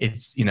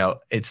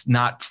 It's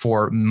not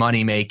for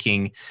money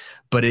making,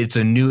 but it's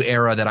a new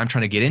era that I'm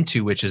trying to get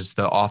into, which is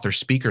the author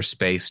speaker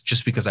space,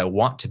 just because I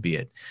want to be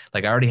it.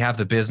 Like, I already have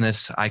the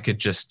business. I could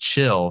just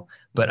chill,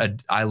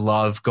 but I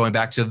love, going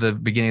back to the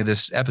beginning of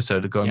this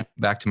episode,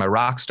 back to my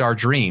rock star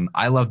dream.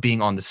 I love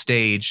being on the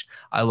stage.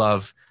 I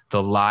love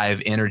the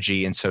live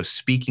energy. And so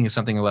speaking is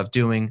something I love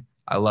doing.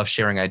 I love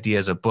sharing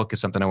ideas. A book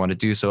is something I want to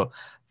do. So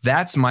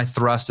that's my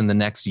thrust in the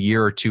next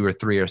year or 2 or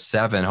 3 or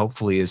 7,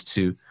 hopefully, is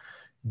to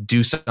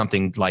do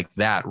something like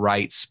that,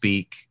 write,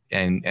 speak,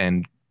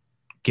 and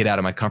get out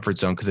of my comfort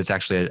zone, because it's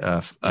actually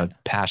a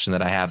passion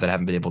that I have that I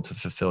haven't been able to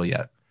fulfill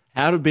yet.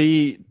 How to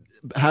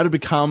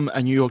become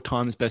a New York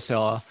Times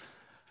bestseller.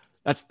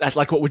 That's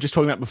like what we're just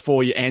talking about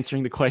before. You're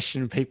answering the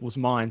question in people's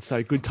minds.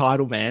 So good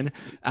title, man.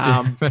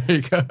 There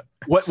you go.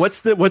 What's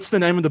the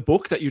name of the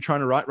book that you're trying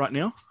to write right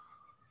now?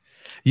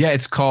 Yeah,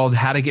 it's called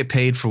How to Get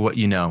Paid for What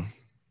You Know.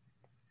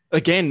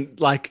 Again,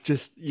 like,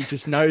 you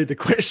just know the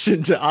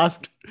question to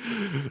ask.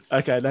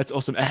 Okay, that's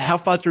awesome. How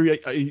far through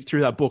are you through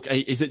that book?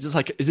 Is it just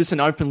like, is this an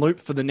open loop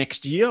for the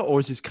next year,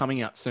 or is this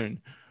coming out soon?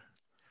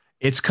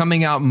 It's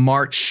coming out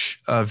March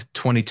of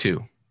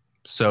 22.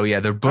 So yeah,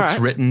 the book's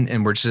written,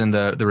 and we're just in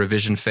the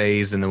revision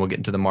phase, and then we'll get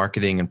into the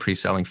marketing and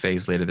pre-selling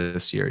phase later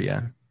this year.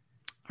 Yeah.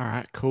 All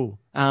right, cool.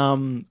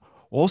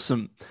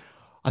 Awesome.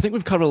 I think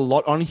we've covered a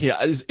lot on here.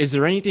 Is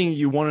there anything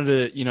you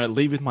wanted to,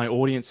 leave with my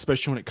audience,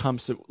 especially when it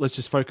comes to, let's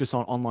just focus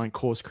on online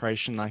course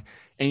creation, like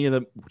any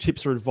other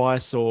tips or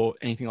advice or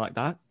anything like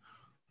that?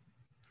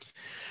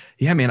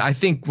 Yeah, man, I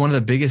think one of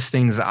the biggest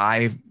things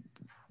I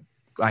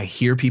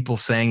hear people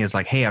saying is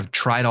like, hey, I've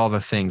tried all the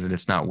things and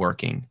it's not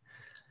working.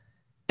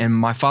 And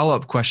my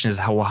follow-up question is,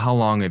 how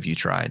long have you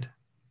tried?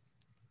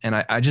 And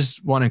I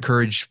just want to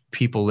encourage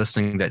people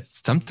listening that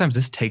sometimes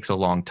this takes a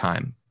long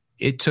time.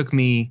 It took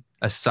me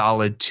a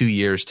solid 2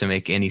 years to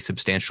make any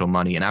substantial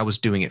money, and I was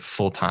doing it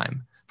full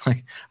time.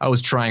 Like, I was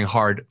trying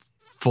hard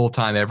full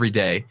time every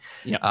day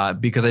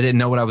because I didn't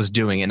know what I was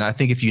doing. And I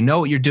think if you know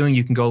what you're doing,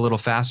 you can go a little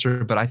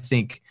faster. But I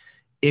think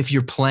if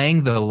you're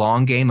playing the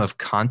long game of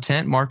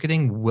content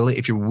marketing,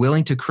 if you're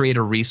willing to create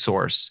a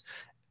resource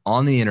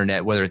on the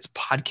internet, whether it's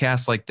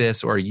podcasts like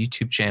this or a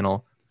YouTube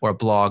channel or a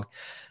blog,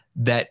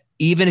 that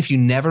even if you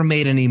never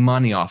made any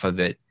money off of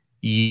it,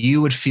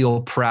 you would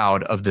feel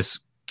proud of this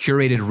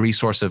curated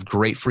resource of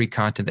great free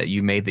content that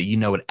you made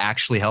that would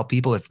actually help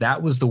people. If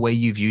that was the way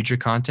you viewed your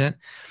content,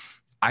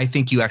 I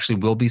think you actually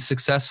will be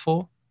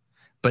successful.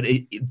 But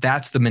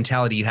that's the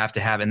mentality you have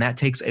to have. And that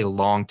takes a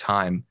long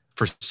time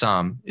for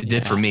some. It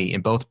did for me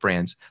in both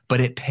brands,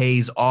 but it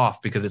pays off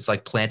because it's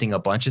like planting a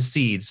bunch of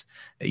seeds.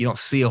 You don't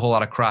see a whole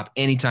lot of crop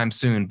anytime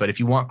soon, but if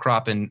you want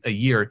crop in a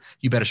year,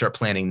 you better start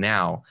planting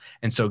now.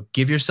 And so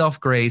give yourself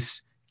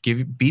grace,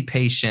 be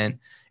patient.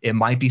 It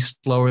might be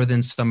slower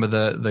than some of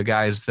the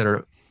guys that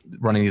are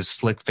running these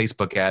slick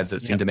Facebook ads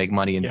that seem to make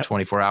money in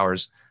 24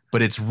 hours,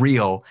 but it's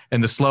real.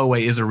 And the slow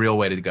way is a real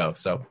way to go.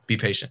 So be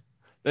patient.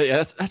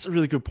 Yeah, that's a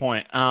really good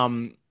point.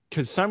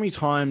 Because so many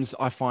times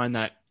I find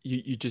that,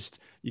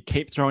 you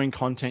keep throwing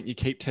content, you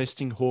keep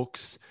testing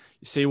hooks,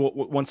 you see what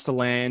wants to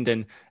land,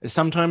 and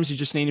sometimes you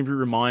just need to be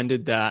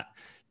reminded that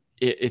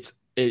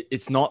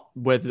it's not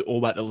whether all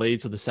about the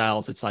leads or the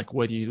sales. It's like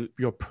whether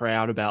you're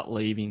proud about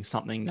leaving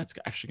something that's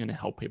actually going to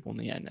help people in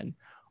the end. And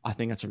I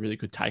think that's a really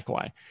good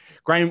takeaway.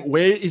 Graham,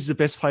 where is the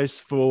best place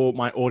for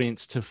my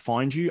audience to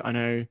find you? I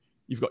know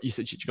you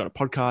said you got a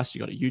podcast, you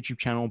got a YouTube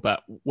channel,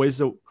 but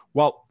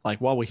while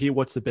we're here,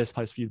 what's the best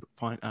place for you to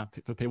find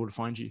for people to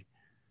find you?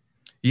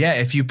 Yeah,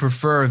 if you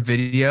prefer a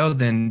video,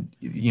 then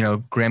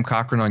Graham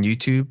Cochran on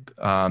YouTube.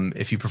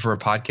 If you prefer a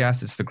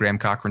podcast, it's the Graham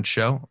Cochran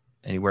Show,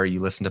 anywhere you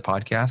listen to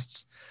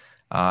podcasts.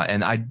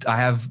 And I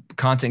have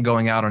content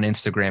going out on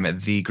Instagram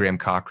at the Graham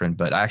Cochran,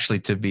 but actually,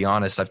 to be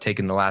honest, I've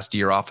taken the last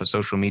year off of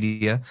social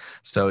media.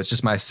 So it's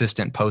just my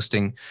assistant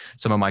posting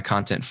some of my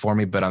content for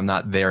me, but I'm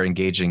not there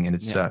engaging. And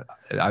it's,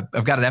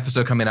 I've got an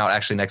episode coming out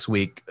actually next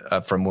week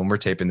from when we're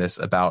taping this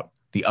about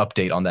the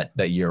update on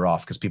that year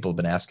off, because people have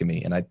been asking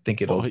me, and I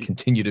think it'll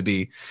continue to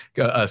be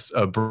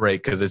a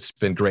break because it's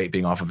been great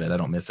being off of it. I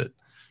don't miss it.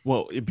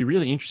 Well, it'd be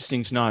really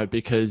interesting to know,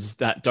 because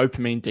that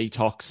dopamine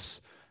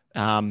detox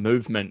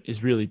movement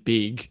is really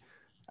big.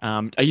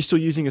 Are you still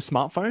using a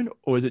smartphone,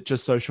 or is it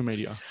just social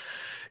media?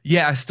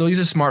 Yeah, I still use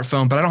a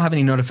smartphone, but I don't have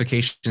any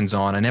notifications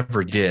on. I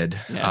never did.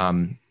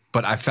 Yeah.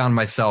 But I found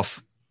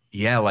myself,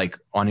 like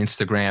on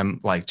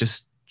Instagram, like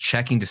just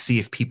checking to see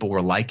if people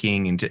were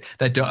liking and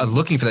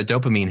looking for that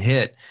dopamine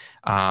hit.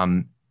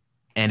 And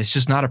it's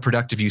just not a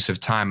productive use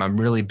of time.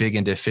 I'm really big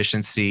into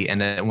efficiency.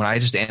 And then when I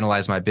just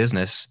analyze my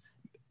business,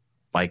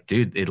 like,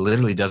 dude, it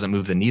literally doesn't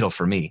move the needle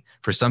for me.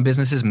 For some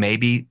businesses,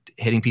 maybe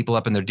hitting people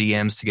up in their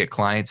DMs to get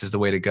clients is the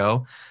way to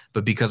go.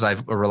 But because I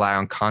rely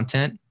on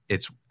content,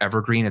 it's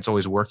evergreen. It's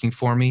always working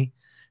for me.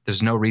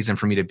 There's no reason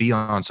for me to be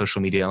on social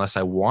media unless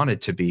I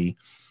wanted to be.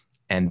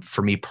 And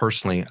for me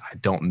personally, I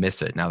don't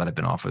miss it now that I've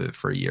been off of it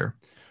for a year.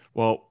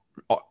 Well,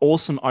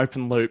 awesome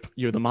open loop.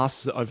 You're the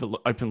masters of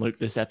open loop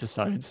this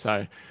episode.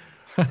 So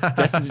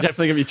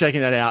definitely going to be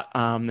checking that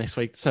out next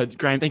week. So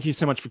Graham, thank you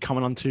so much for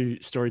coming on to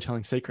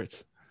Storytelling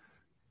Secrets.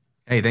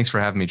 Hey, thanks for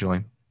having me,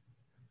 Julian.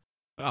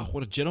 Oh,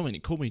 what a gentleman. He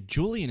called me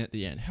Julian at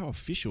the end. How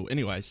official.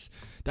 Anyways,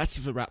 that's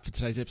the wrap for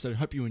today's episode.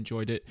 Hope you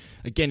enjoyed it.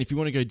 Again, if you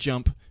want to go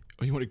jump,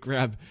 or you want to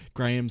grab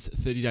Graham's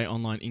 30-day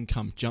online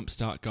income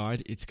jumpstart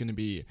guide, it's going to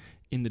be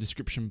in the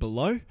description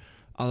below.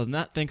 Other than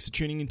that, thanks for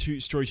tuning into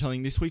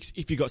Storytelling this week.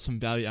 If you got some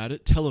value out of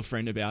it, tell a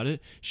friend about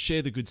it.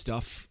 Share the good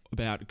stuff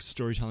about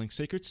Storytelling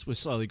Secrets. We're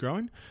slowly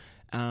growing.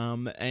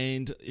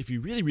 And if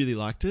you really, really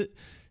liked it,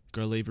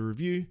 go leave a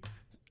review,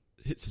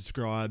 hit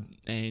subscribe,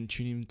 and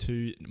tune in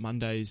to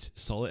Monday's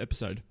solo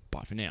episode.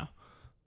 Bye for now.